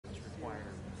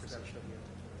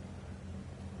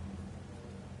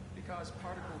because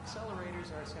particle accelerators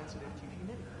are sensitive to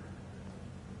humidity.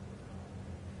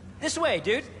 This way,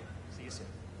 dude. See you soon.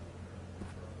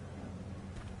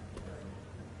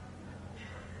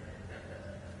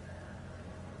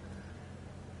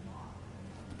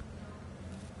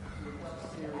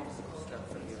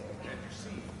 And you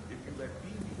see, if you let B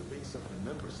be the base of the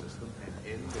member system and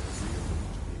N the real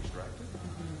to be extracted,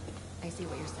 I see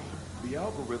what you're saying. the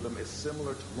algorithm is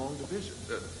similar to long division,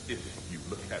 if you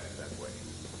look at it that way.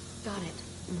 Got it.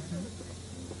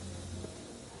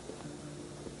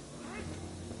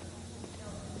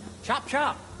 Chop,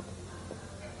 chop.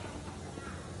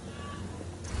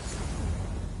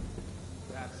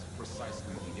 That's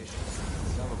precisely the issue. The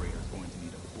accelerator is going to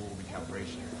need a full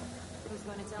recalibration. Who's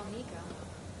going to tell Nico?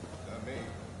 Not me.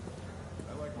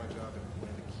 I like my job and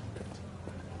plan to keep it.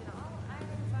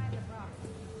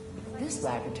 This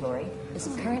laboratory is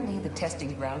currently the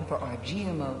testing ground for our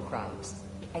GMO crops,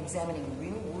 examining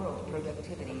real-world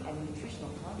productivity and nutritional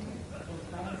content in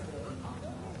plants that have been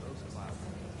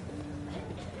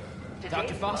optimized.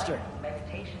 Dr. Foster.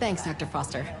 Thanks, Dr.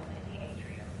 Foster.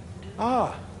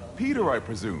 Ah, Peter, I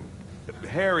presume.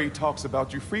 Harry talks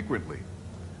about you frequently.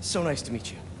 So nice to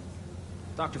meet you.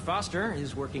 Dr. Foster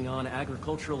is working on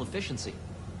agricultural efficiency.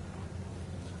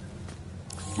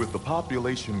 With the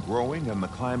population growing and the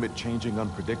climate changing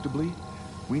unpredictably,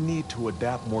 we need to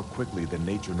adapt more quickly than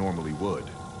nature normally would.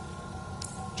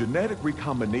 Genetic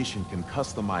recombination can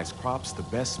customize crops to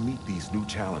best meet these new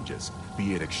challenges,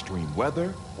 be it extreme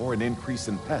weather or an increase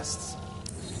in pests.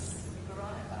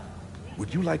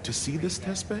 Would you like to see this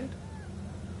testbed?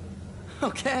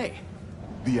 Okay.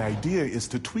 The idea is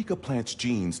to tweak a plant's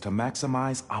genes to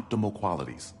maximize optimal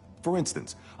qualities. For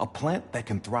instance, a plant that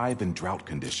can thrive in drought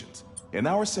conditions. In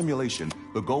our simulation,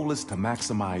 the goal is to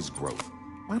maximize growth.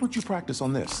 Why don't you practice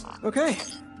on this? Okay.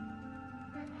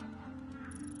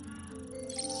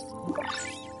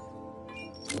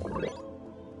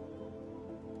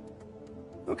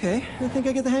 Okay, I think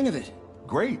I get the hang of it.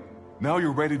 Great. Now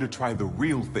you're ready to try the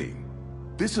real thing.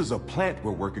 This is a plant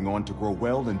we're working on to grow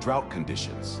well in drought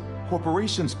conditions.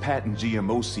 Corporations patent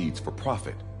GMO seeds for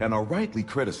profit and are rightly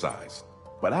criticized.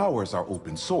 But ours are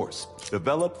open source,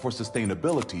 developed for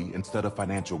sustainability instead of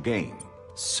financial gain.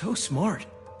 So smart.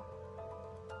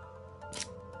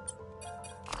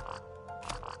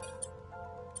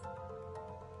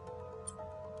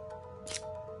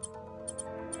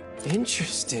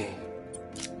 Interesting.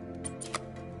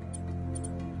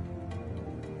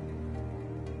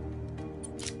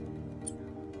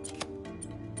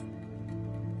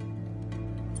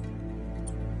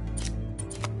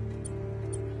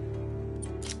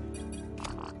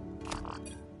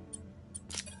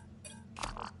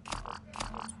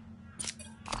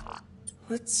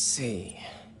 Let's see.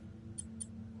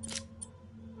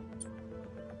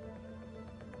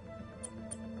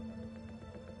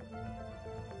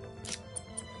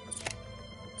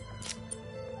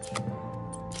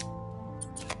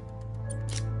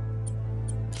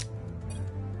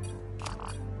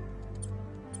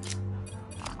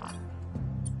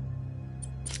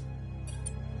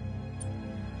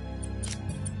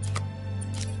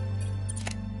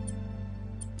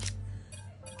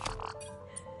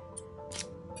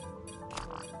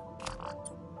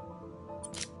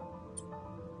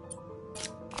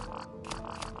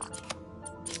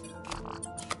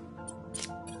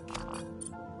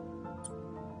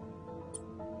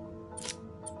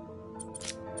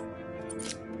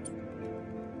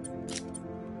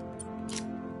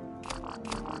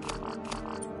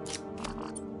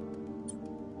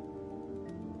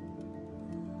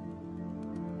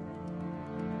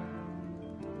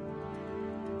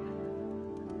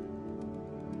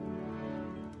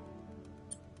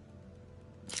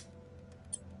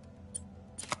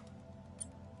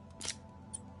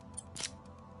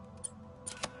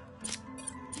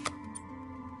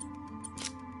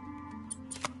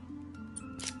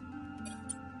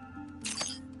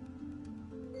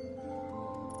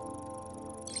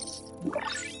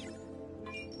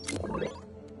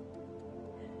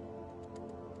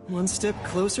 One step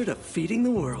closer to feeding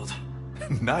the world.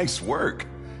 Nice work.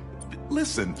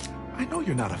 Listen, I know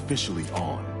you're not officially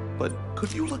on, but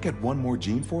could you look at one more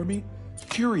gene for me?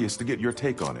 Curious to get your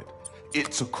take on it.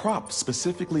 It's a crop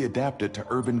specifically adapted to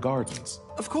urban gardens.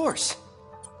 Of course.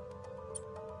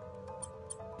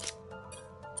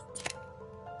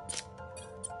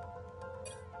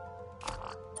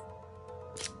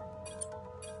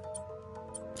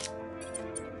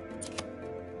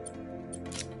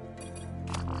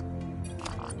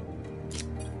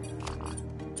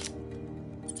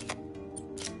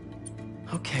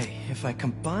 Okay, if I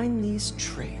combine these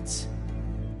traits...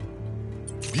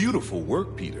 Beautiful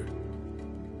work, Peter.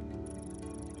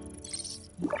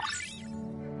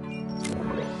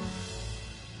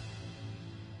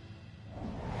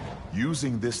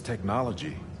 Using this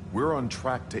technology, we're on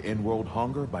track to end world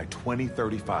hunger by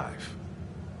 2035.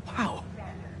 Wow.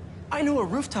 I know a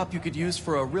rooftop you could use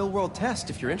for a real-world test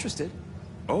if you're interested.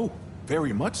 Oh,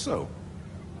 very much so.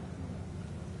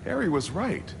 Harry was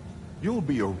right. You'll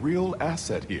be a real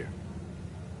asset here.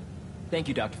 Thank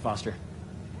you, Dr. Foster.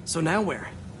 So now where?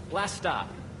 Last stop.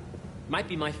 Might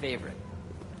be my favorite.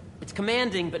 It's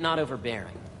commanding, but not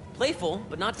overbearing. Playful,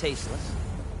 but not tasteless.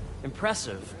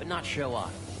 Impressive, but not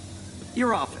show-off.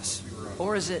 Your office.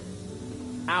 Or is it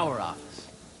our office?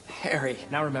 Harry.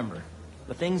 Now remember,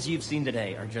 the things you've seen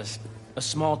today are just a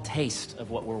small taste of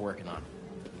what we're working on.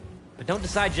 But don't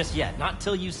decide just yet, not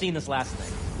till you've seen this last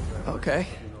thing. Okay.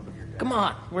 Come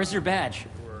on, where's your badge?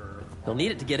 You'll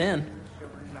need it to get in.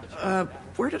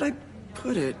 Where did I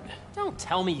put it? Don't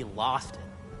tell me you lost it.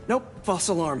 Nope, false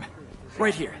alarm.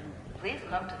 Right here. Please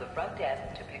come to the front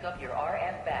desk to pick up your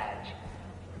RF badge.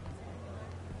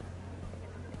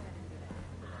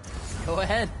 Go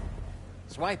ahead.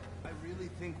 Swipe. I really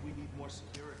think we need more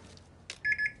security.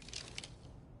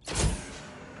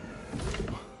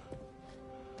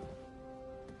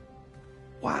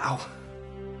 Wow.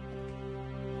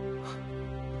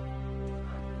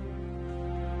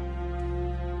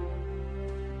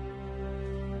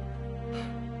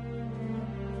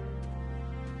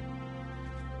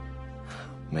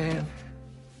 Man.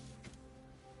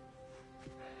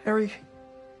 Harry.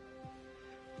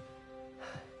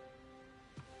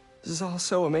 This is all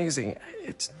so amazing.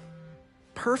 It's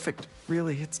perfect,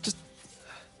 really. It's just...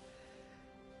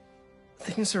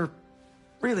 Things are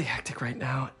really hectic right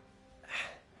now.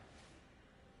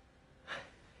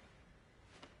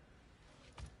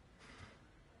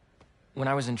 When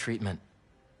I was in treatment,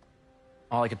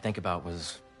 all I could think about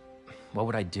was, what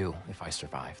would I do if I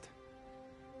survived?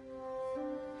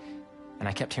 And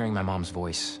I kept hearing my mom's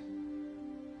voice,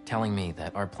 telling me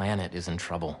that our planet is in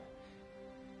trouble,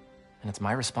 and it's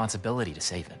my responsibility to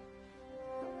save it.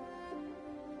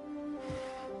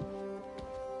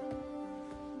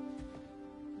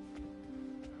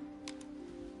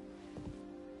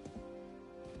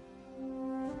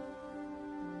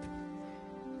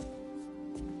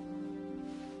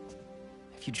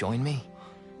 If you join me,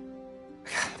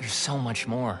 there's so much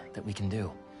more that we can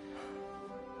do.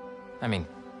 I mean,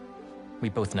 we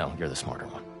both know you're the smarter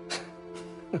one.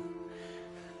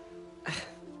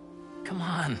 Come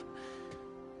on.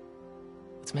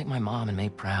 Let's make my mom and May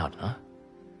proud, huh?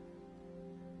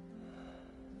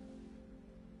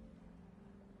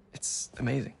 It's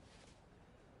amazing.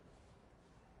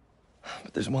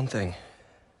 But there's one thing.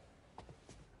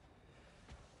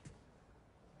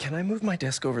 Can I move my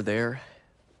desk over there?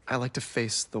 I like to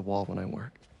face the wall when I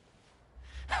work.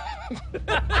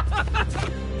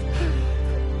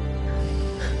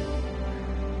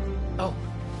 Oh,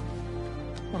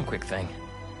 one quick thing.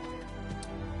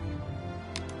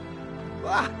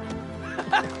 Ah!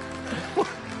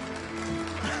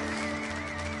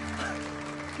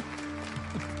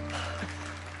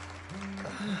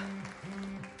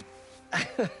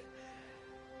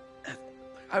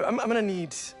 I'm gonna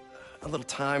need a little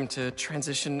time to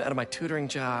transition out of my tutoring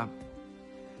job.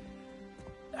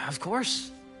 Of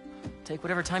course. Take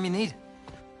whatever time you need.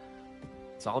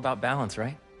 It's all about balance,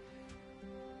 right?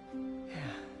 Yeah.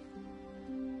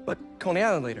 But Coney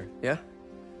Island later, yeah?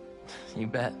 You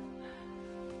bet.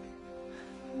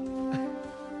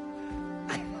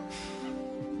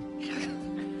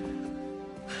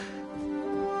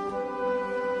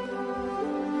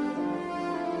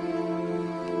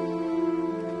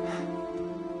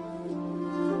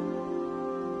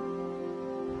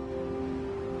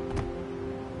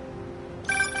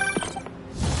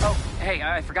 Hey,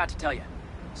 I forgot to tell you.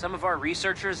 Some of our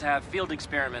researchers have field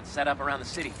experiments set up around the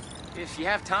city. If you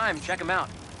have time, check them out.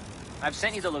 I've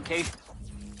sent you the location.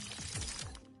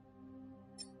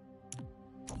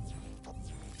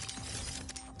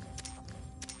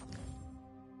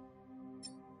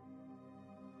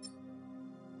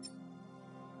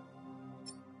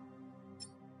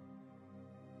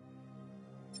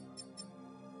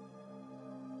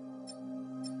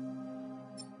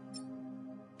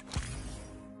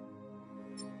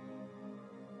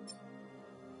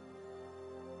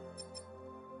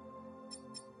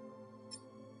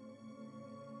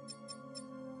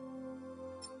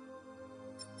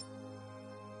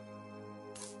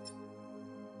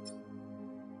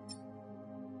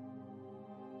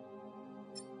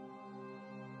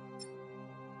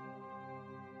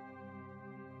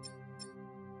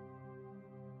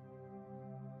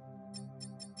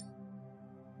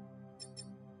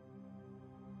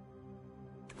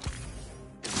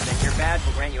 badge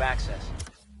will grant you access.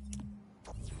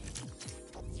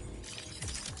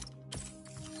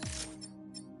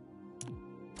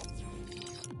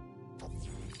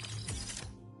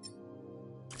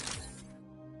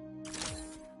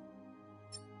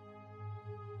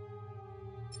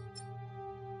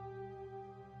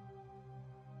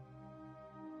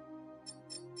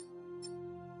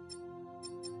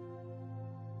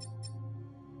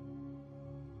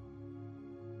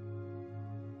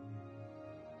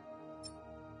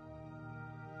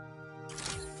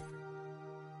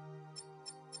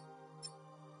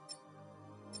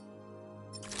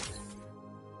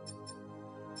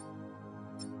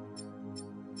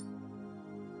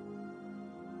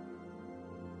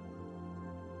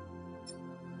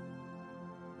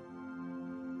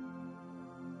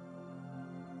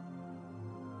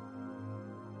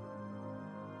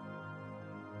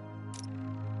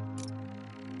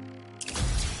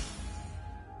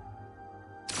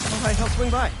 All right, I'll swing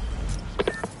by.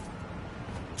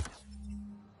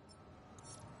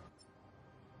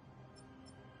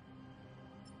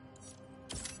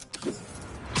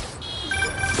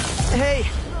 Hey,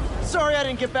 sorry I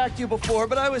didn't get back to you before,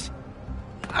 but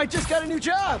I just got a new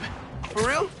job. For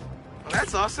real? Well,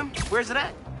 that's awesome. Where's it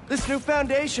at? This new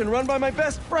foundation run by my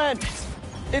best friend.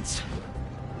 It's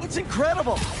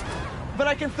incredible. But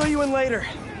I can fill you in later.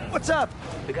 What's up?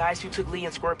 The guys who took Lee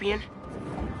and Scorpion?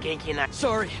 Genki and I...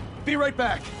 Sorry. Be right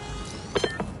back.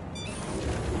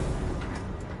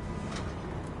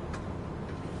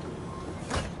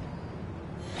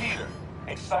 Peter,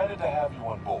 excited to have you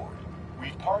on board.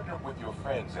 We've partnered with your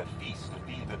friends at Feast to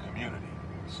feed the community,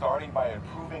 starting by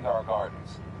improving our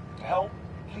gardens. To help,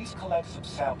 please collect some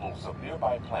samples of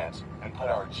nearby plants and put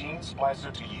our gene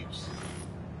splicer to use.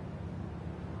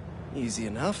 Easy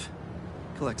enough.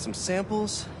 Collect some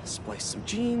samples, splice some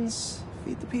genes,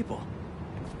 feed the people.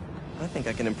 I think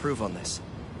I can improve on this.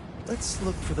 Let's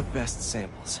look for the best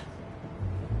samples.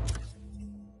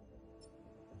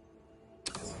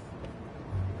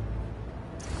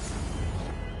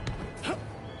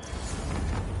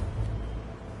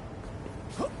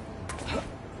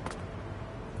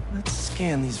 Let's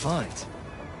scan these vines.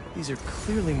 These are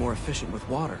clearly more efficient with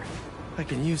water. I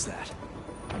can use that.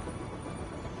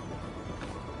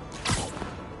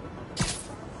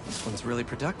 This one's really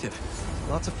productive.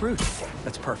 Lots of fruit.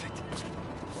 That's perfect.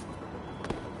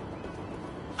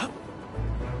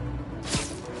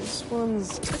 This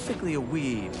one's technically a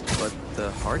weed, but the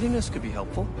hardiness could be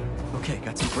helpful. Okay,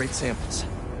 got some great samples.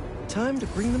 Time to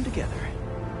bring them together.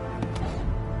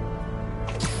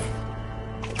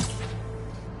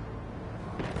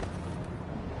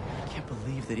 Can't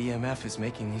believe that EMF is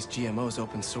making these GMOs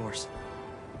open source.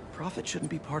 Profit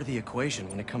shouldn't be part of the equation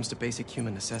when it comes to basic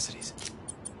human necessities.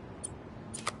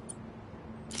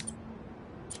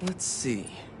 Let's see.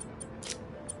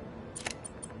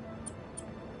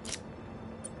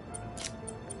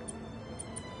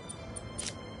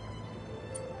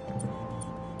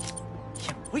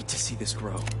 Can't wait to see this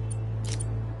grow.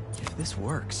 If this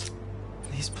works,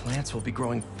 these plants will be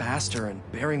growing faster and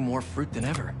bearing more fruit than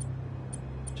ever.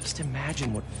 Just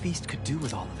imagine what Feast could do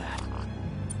with all of that.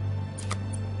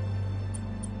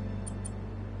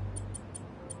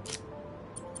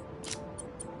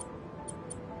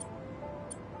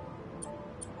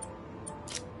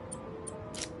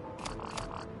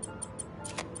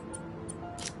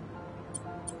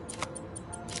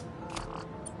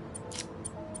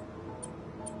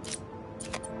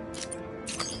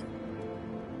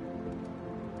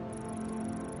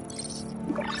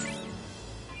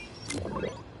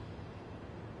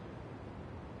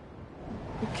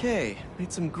 Okay,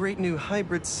 made some great new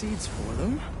hybrid seeds for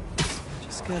them.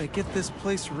 Just gotta get this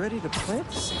place ready to plant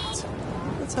the seeds.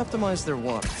 Let's optimize their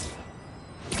water.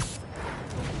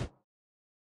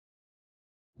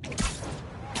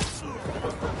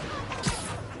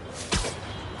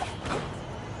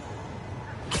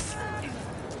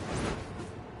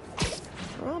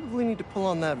 Probably need to pull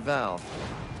on that valve.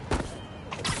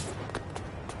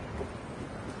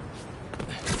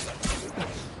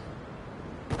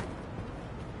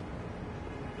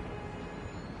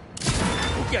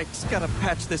 Yikes, gotta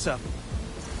patch this up.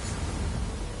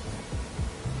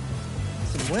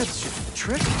 Some webs should do the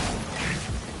trick.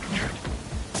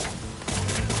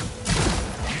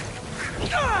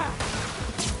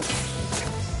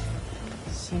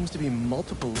 Seems to be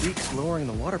multiple leaks lowering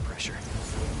the water pressure.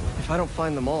 If I don't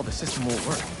find them all, the system won't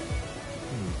work.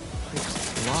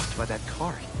 Pipe's blocked by that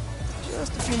car.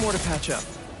 Just a few more to patch up.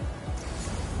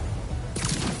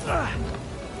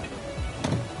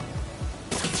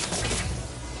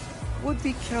 Would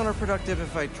be counterproductive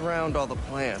if I drowned all the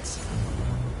plants.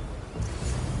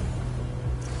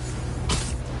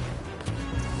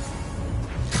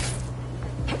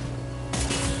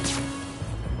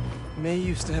 May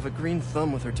used to have a green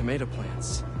thumb with her tomato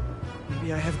plants.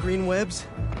 Maybe I have green webs?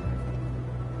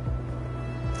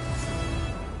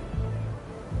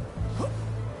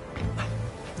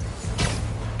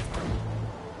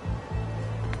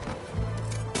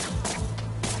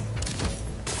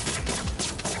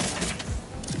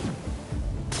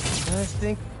 I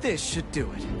think this should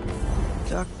do it.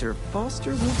 Dr.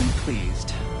 Foster will be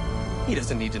pleased. He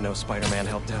doesn't need to know Spider-Man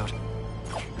helped out.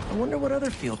 I wonder what other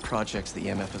field projects the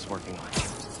EMF is working on.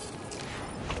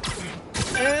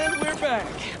 And we're back.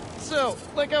 So,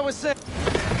 like I was saying...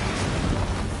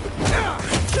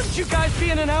 Shouldn't you guys be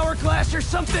in an hourglass or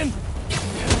something?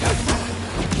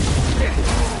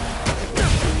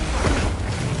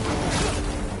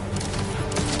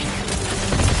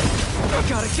 I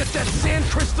gotta get that sand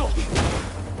crystal!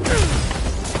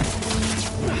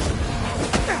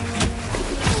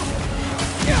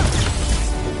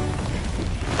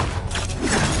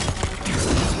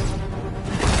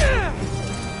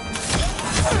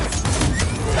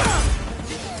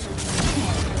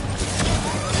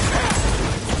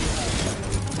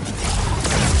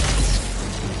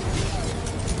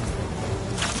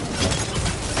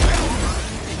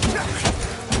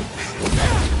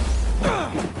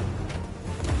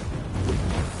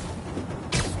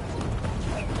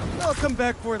 Come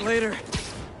back for it later.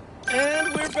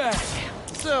 And we're back.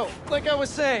 So, like I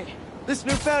was saying, this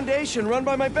new foundation run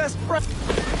by my best friend...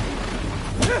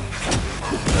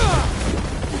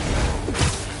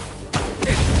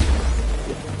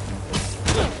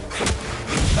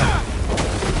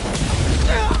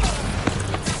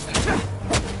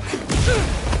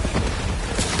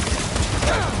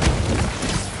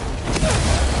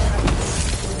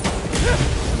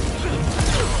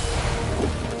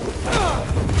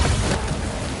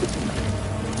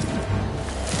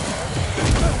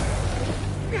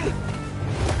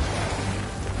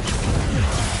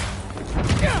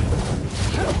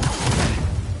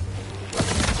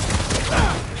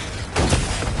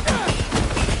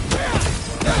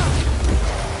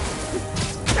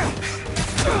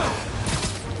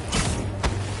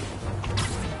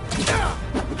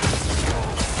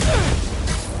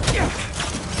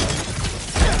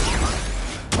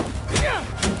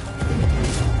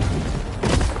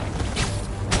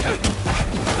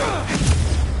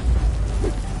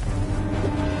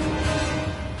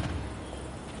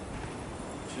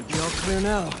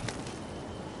 Now.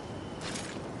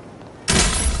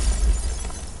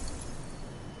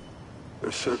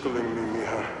 They're circling me,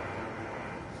 Mija.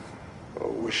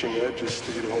 Oh, wishing I just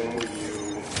stayed home with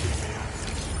you.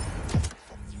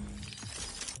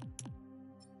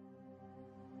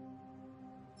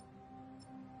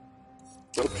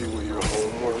 Help you with your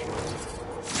homework.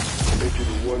 Make you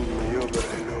the one meal that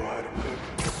I know how to cook.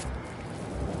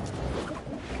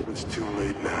 But it's too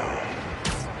late now.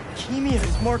 Kimia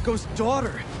is Marco's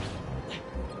daughter.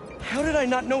 How did I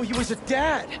not know he was a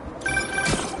dad?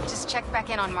 Just check back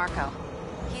in on Marco.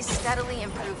 He's steadily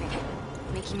improving,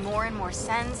 making more and more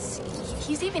sense.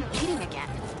 He's even eating again.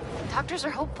 Doctors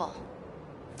are hopeful.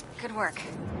 Good work.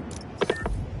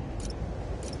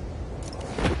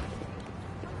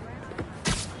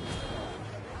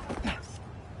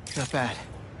 Not bad.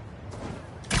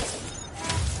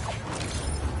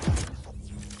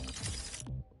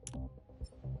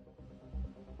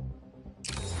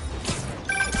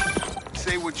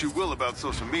 Say what you will about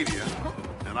social media,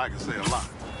 and I can say a lot.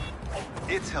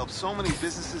 It's helped so many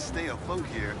businesses stay afloat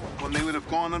here when they would have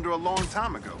gone under a long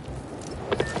time ago.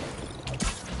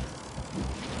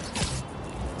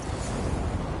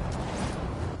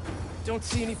 Don't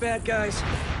see any bad guys.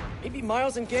 Maybe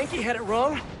Miles and Genki had it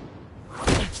wrong?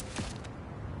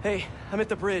 Hey, I'm at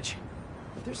the bridge.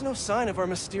 There's no sign of our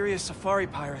mysterious safari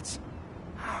pirates.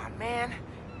 Oh, man.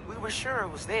 We were sure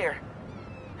it was there.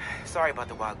 Sorry about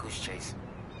the wild goose chase.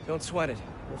 Don't sweat it.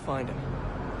 We'll find him.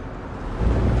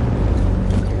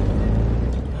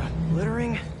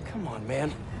 Littering? Come on,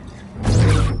 man.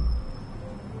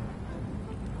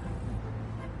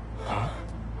 Huh?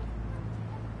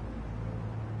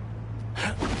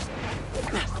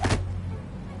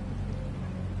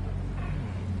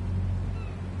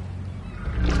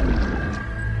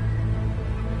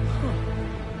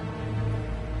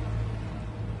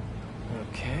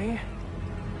 Okay.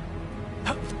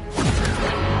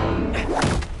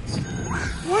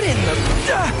 What in the...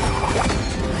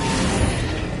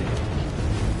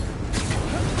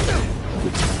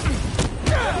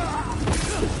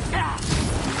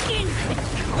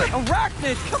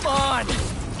 Arachnid, come on!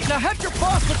 Now have your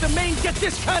boss with the main get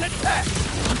this kind of tech!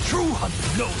 A true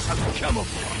hunter knows how to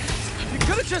camouflage. You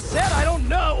could have just said I don't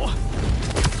know!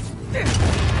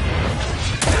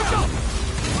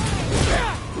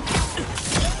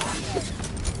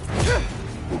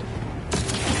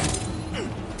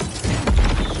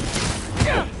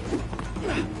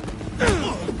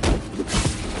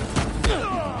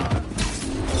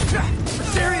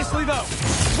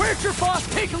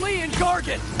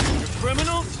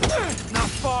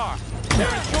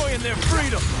 They're enjoying their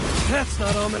freedom. That's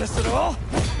not ominous at all.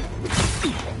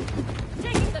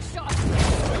 Taking the shot.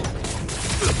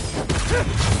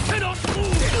 Cannot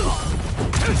move.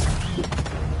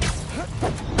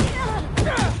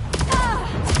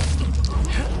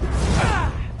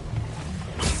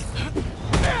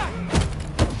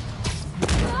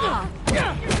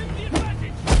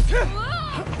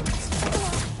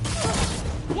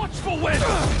 Watchful wind.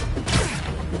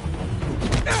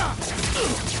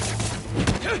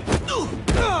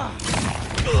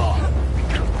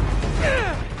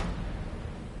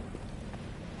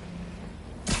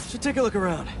 Should take a look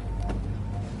around.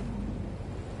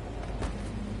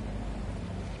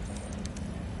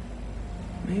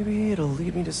 Maybe it'll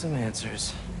lead me to some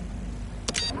answers.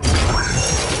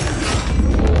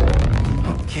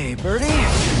 Okay, Birdie.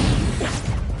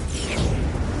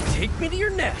 Take me to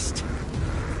your nest.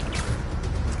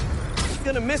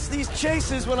 Gonna miss these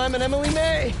chases when I'm an Emily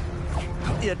May.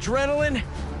 The adrenaline,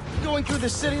 going through the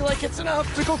city like it's an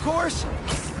obstacle course,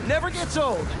 never gets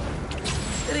old.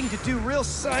 Getting to do real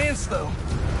science, though,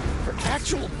 for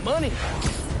actual money.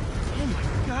 Oh my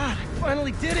God, I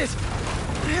finally did it.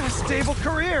 I have a stable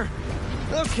career.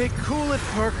 Okay, cool it,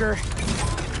 Parker.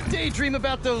 Daydream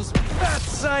about those fat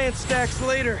science stacks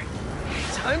later.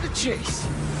 Time to chase.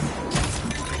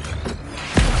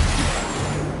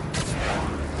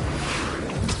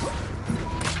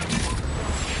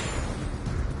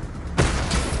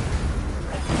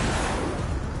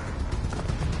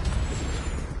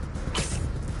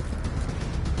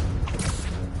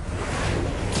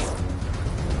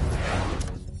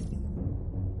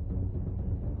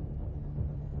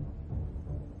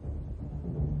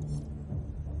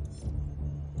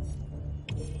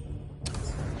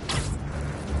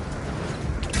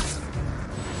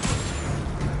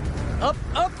 Up,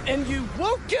 up, and you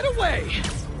won't get away!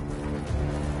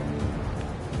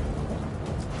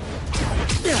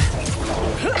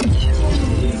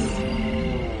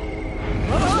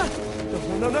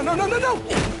 No!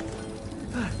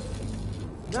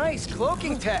 Nice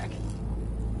cloaking tech.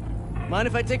 Mind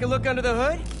if I take a look under the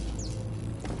hood?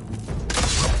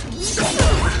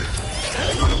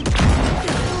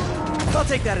 I'll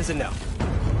take that as a no.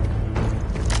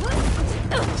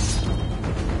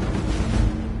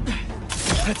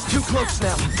 That's too close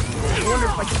now. I wonder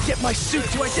if I can get my suit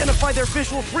to identify their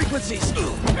visual frequencies.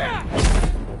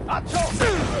 I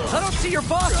don't see your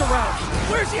boss around.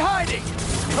 Where's he hiding?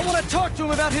 I want to talk to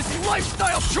him about his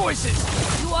lifestyle choices.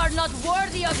 You are not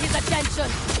worthy of his attention.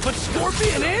 But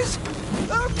Scorpion is?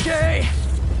 Okay.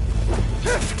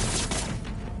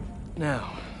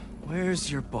 Now, where's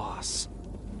your boss?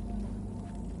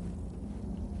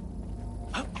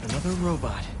 Oh, another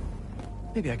robot.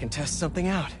 Maybe I can test something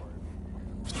out.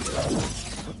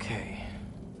 Okay,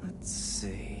 let's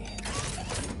see.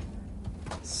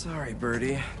 Sorry,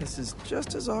 Birdie. This is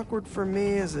just as awkward for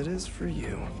me as it is for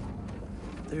you.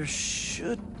 There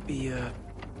should be a...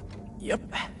 Yep.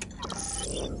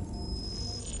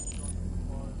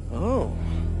 Oh,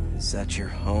 is that your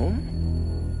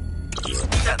home?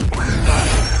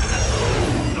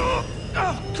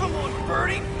 Oh, come on,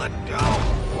 Birdie, let go!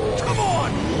 Come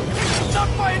on! Stop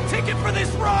by a ticket for this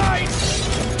ride!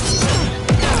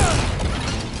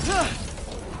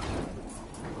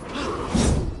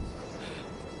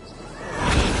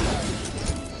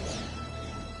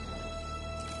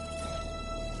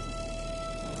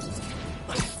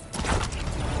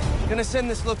 Gonna send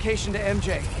this location to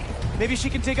MJ. Maybe she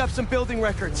can dig up some building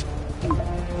records.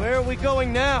 Where are we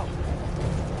going now?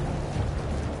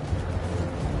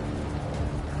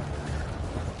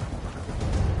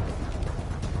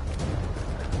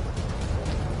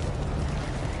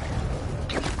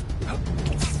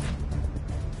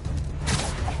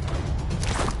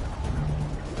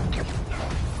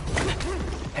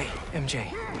 Hey,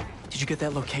 MJ. Did you get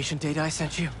that location data I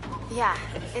sent you? Yeah,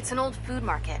 it's an old food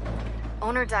market.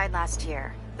 Owner died last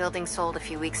year. Building sold a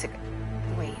few weeks ago.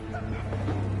 Wait.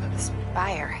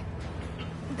 Spire.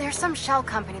 There's some shell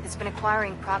company that's been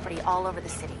acquiring property all over the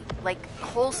city. Like,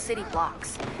 whole city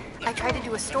blocks. I tried to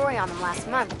do a story on them last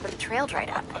month, but the trail dried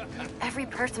up. Every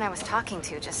person I was talking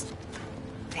to just...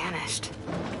 vanished.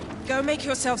 Go make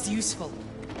yourselves useful.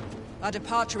 Our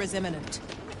departure is imminent.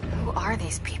 Who are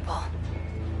these people?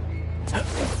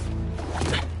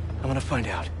 I'm gonna find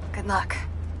out. Good luck.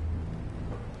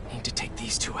 Need to take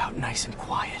these two out nice and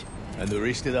quiet. And the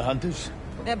rest of the hunters?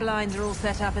 Their blinds are all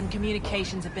set up and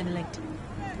communications have been linked.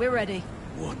 We're ready.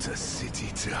 What a city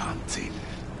to hunt in.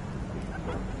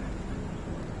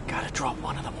 Gotta draw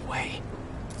one of them away.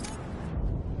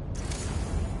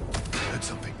 Heard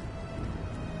something.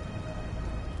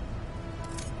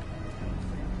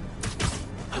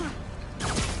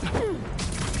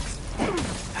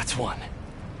 one.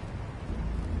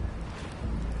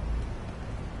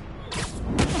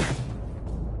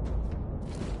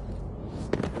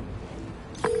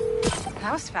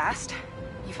 That was fast.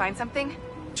 You find something?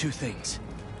 Two things.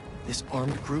 This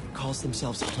armed group calls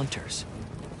themselves Hunters.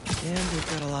 And they've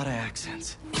got a lot of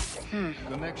accents.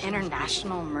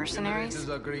 International mercenaries?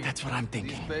 That's what I'm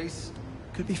thinking.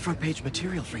 Could be front-page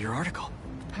material for your article.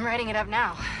 I'm writing it up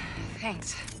now.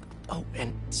 Thanks. Oh,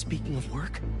 and speaking of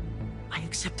work, I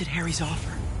accepted Harry's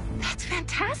offer. That's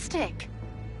fantastic.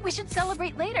 We should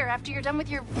celebrate later after you're done with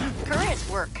your current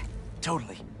work.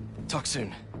 Totally. Talk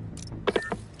soon.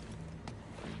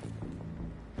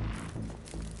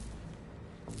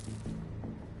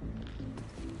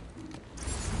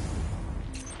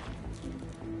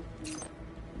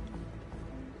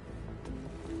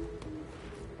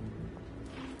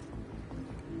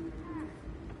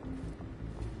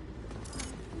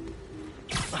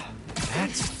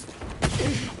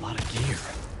 That's a lot of gear.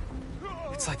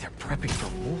 It's like they're prepping for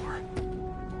war.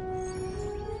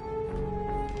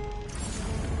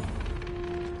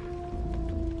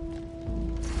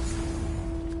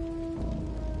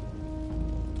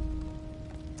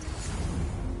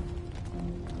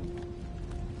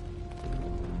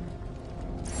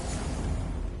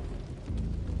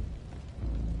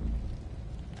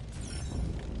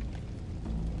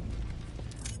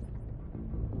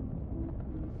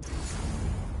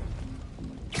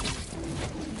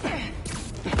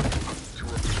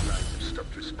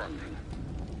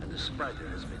 And the spider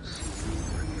has been seen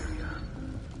in your area.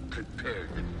 Prepare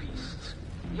the beasts.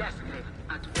 Yes, Craven,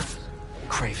 at once.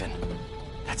 Craven.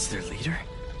 That's their leader?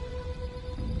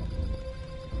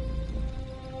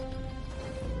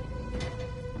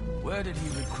 Where did he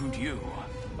recruit you?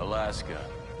 Alaska.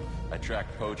 I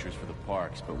tracked poachers for the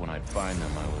parks, but when I'd find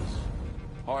them, I was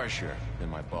harsher than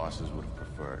my bosses would have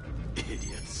preferred.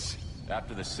 Idiots.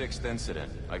 After the 6th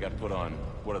incident, I got put on,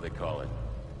 what do they call it?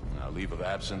 Leave of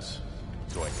absence,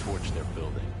 so I torched their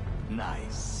building.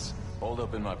 Nice. Holed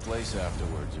up in my place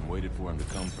afterwards and waited for him to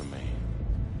come for me.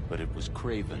 But it was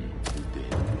Craven who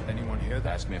did. Anyone hear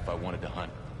that? Asked me if I wanted to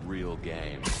hunt real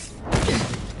game. And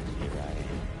here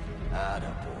I am.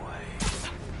 Attaboy.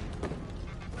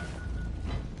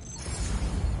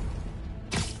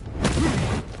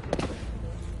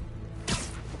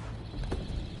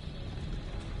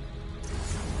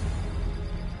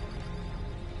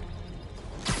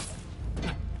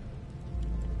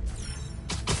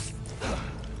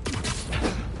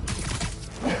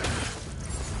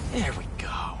 There we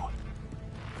go.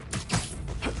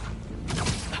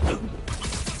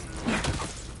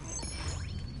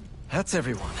 That's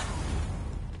everyone.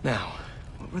 Now,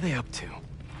 what were they up to?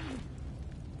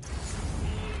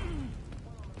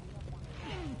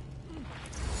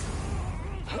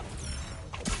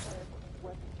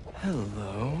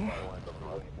 Hello?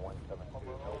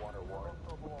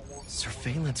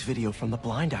 Surveillance video from the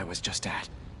blind I was just at.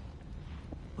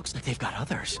 Looks like they've got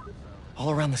others.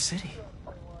 All around the city.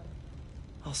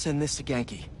 I'll send this to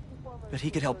Genki. Bet he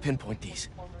could help pinpoint these.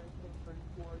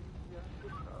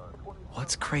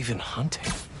 What's Craven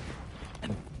hunting?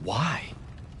 And why?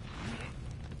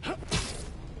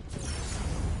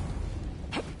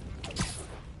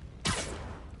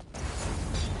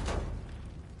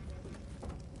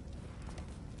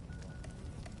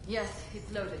 Yes,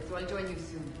 it's loaded, so I'll join you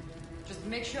soon. Just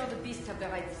make sure the beasts have the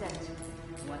right scent.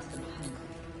 I want them hungry.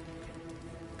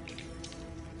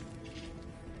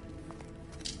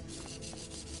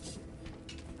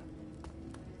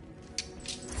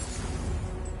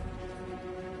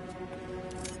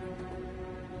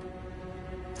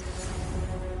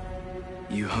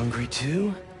 You hungry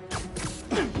too?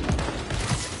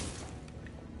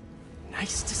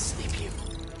 Nice to sleep you.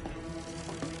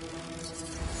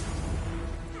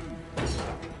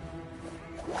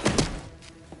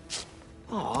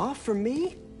 Aw, for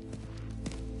me?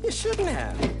 You shouldn't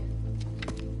have.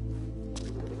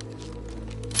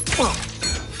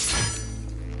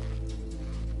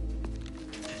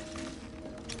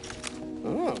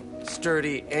 Oh,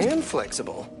 sturdy and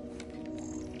flexible.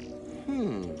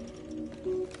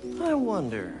 I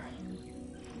wonder.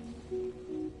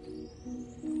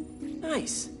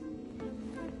 Nice.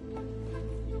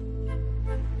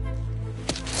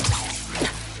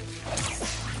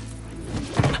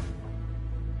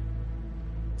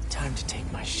 Time to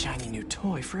take my shiny new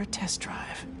toy for a test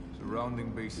drive.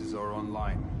 Surrounding bases are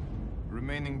online.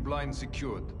 Remaining blind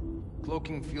secured.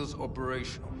 Cloaking fields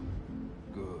operational.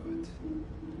 Good.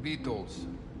 Beetles,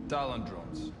 Talon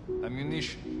drones,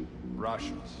 ammunition,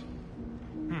 rations.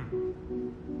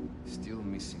 Still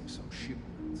missing some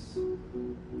shipments.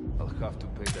 I'll have to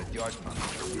pay that yardman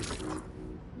a visit.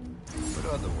 But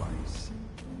otherwise...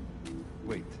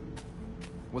 Wait.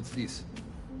 What's this?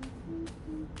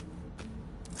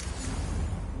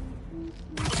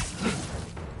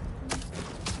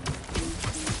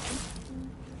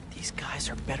 These guys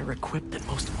are better equipped than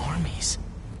most armies.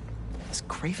 This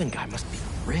Craven guy must be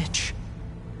rich.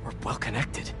 Or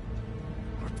well-connected.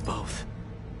 Or both.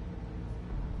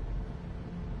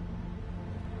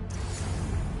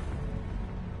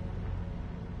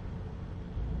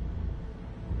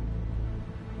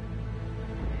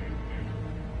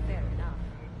 Fair enough.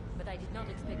 But I did not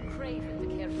expect Craven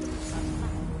to care so much about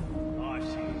that. I've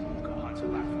seen Walker hunt a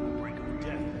rat from the brink of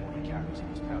death before he carries in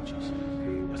his pouches.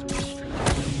 Must be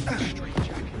straight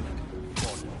jacket like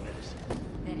modern medicine.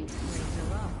 That explains a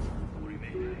lot. What do you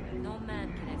mean? No man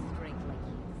can have strength like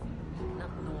his.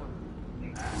 Not normal.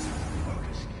 That's what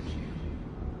focus gives you.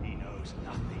 He knows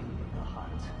nothing but the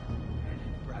hunt.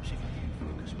 Perhaps if you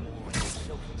focus more on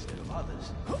yourself instead of others,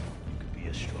 you could be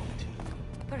as strong too.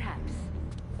 Perhaps.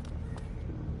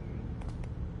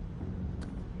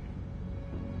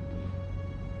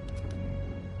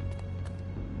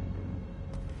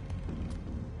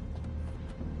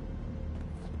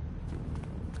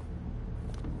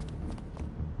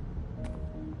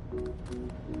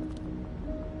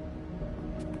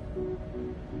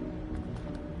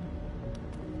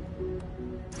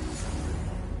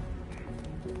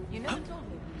 You never told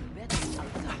me we met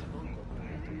outside Bongo.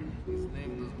 His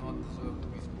name does not deserve to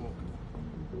be spoken.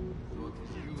 Thought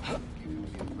his youth would give him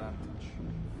the advantage.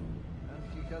 And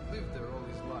he had lived there all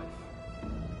his life.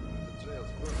 The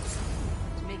trail's perfect.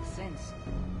 It makes sense.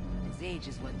 His age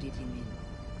is what did him in.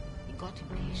 He got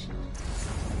impatient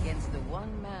against the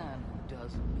one man who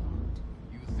does not.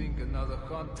 You think another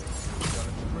contest will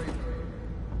challenge Craven?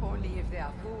 Only if they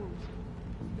are fools.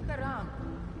 Look around.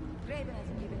 Craven has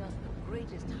given us the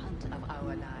greatest hunt of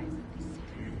our lives in this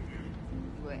city.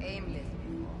 We were aimless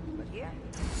before, but here,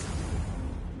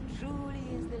 truly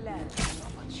is the land of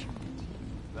opportunity.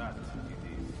 That it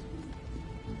is.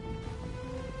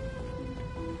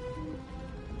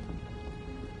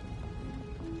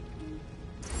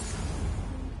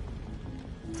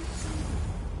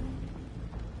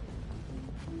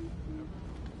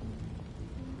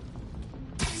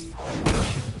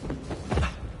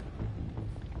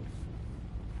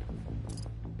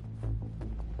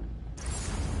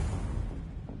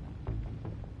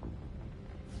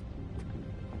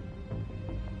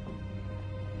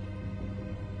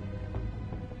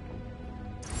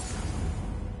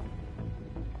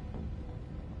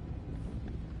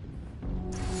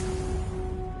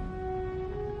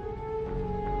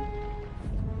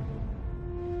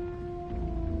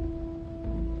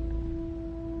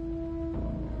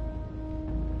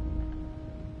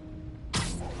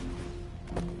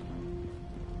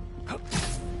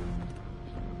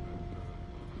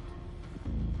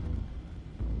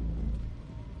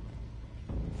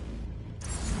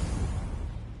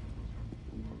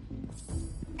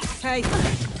 Hey.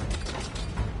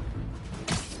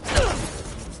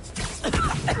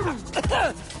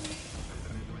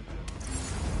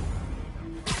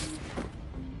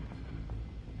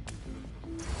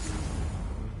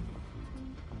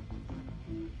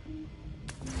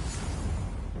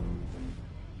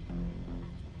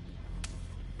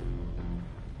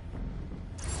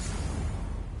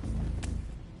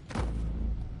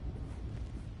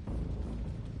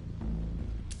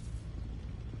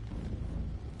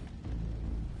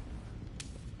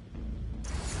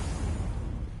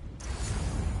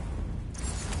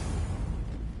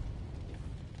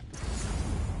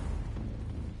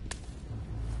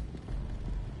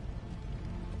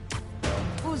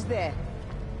 Who's there?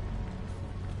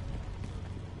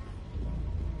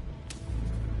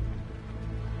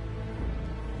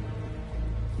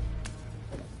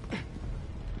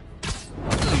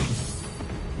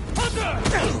 Hunter!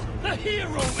 The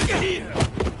hero is here!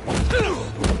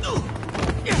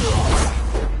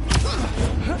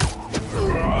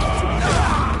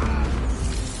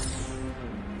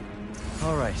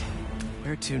 All right,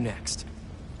 where to next?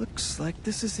 Looks like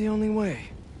this is the only way.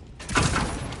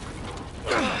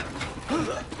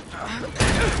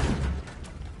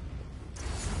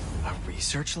 A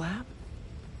research lab?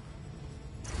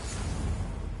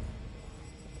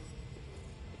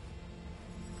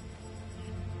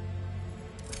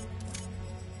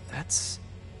 That's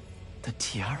the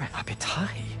Tiara Apitai.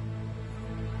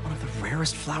 One of the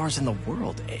rarest flowers in the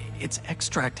world. Its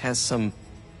extract has some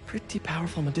pretty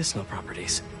powerful medicinal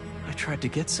properties. I tried to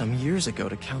get some years ago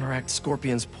to counteract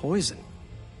Scorpion's poison,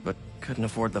 but couldn't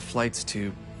afford the flights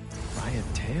to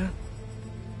Raiatea?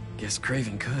 Guess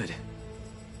Craven could.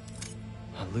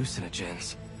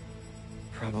 Hallucinogens.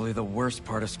 Probably the worst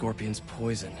part of Scorpion's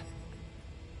poison.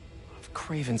 If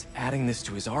Kraven's adding this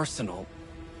to his arsenal...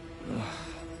 Ugh.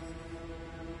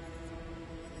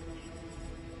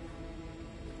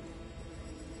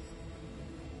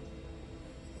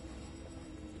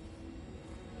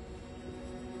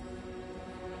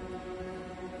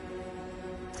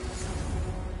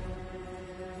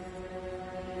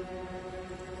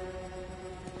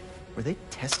 Were they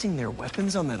testing their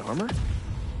weapons on that armor?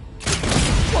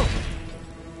 Whoa!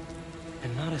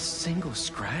 And not a single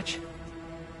scratch?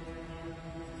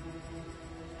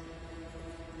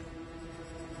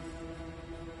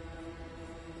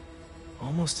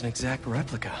 Almost an exact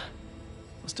replica.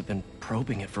 Must have been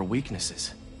probing it for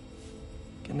weaknesses.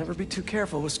 Can never be too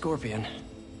careful with Scorpion.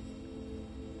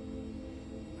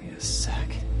 Wait a sec.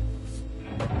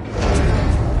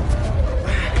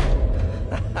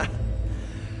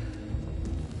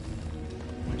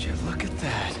 Would you look at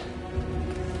that?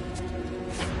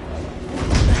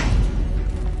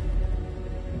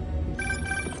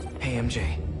 Hey,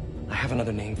 MJ. I have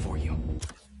another name for you.